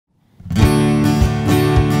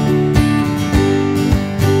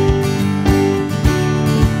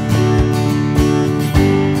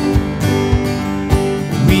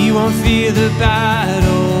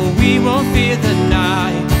battle, we won't fear the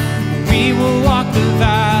night. We will walk the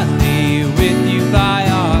valley with you by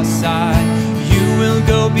our side. You will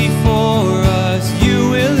go before us, you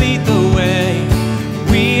will lead the way.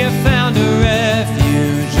 We have found a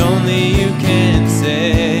refuge only you can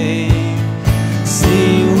save.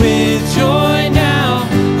 Sing with joy now,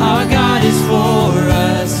 our God is for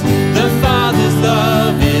us. The Father's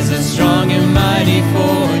love is a strong and mighty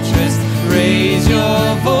fortress. Raise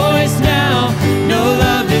your voice now, no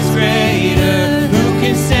love is greater. Who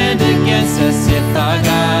can stand against us if our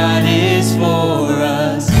God is for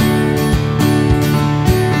us?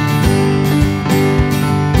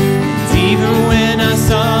 Even when I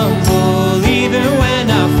stumble, even when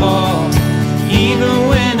I fall, even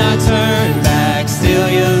when I turn back, still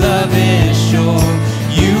your love is sure.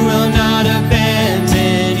 You will not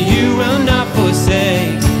abandon, you will not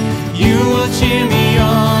forsake. You will cheer me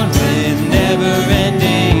on with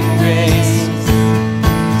never-ending grace.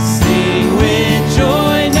 Sing with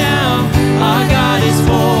joy now, our God is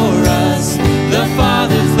for us. The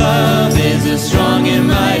Father's love is a strong and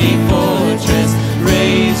mighty fortress.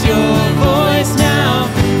 Raise your voice now,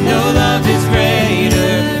 no love is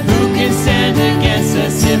greater. Who can stand against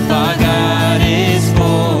us if our God is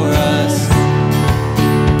for us?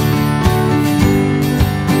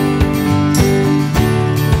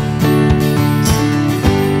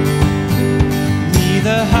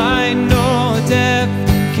 Neither height nor depth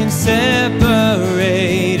can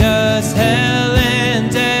separate us. Hell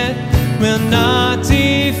and death will not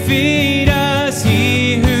defeat us.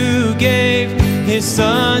 He who gave his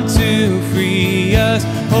Son to free us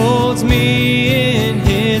holds me in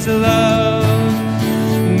his love.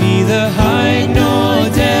 Neither height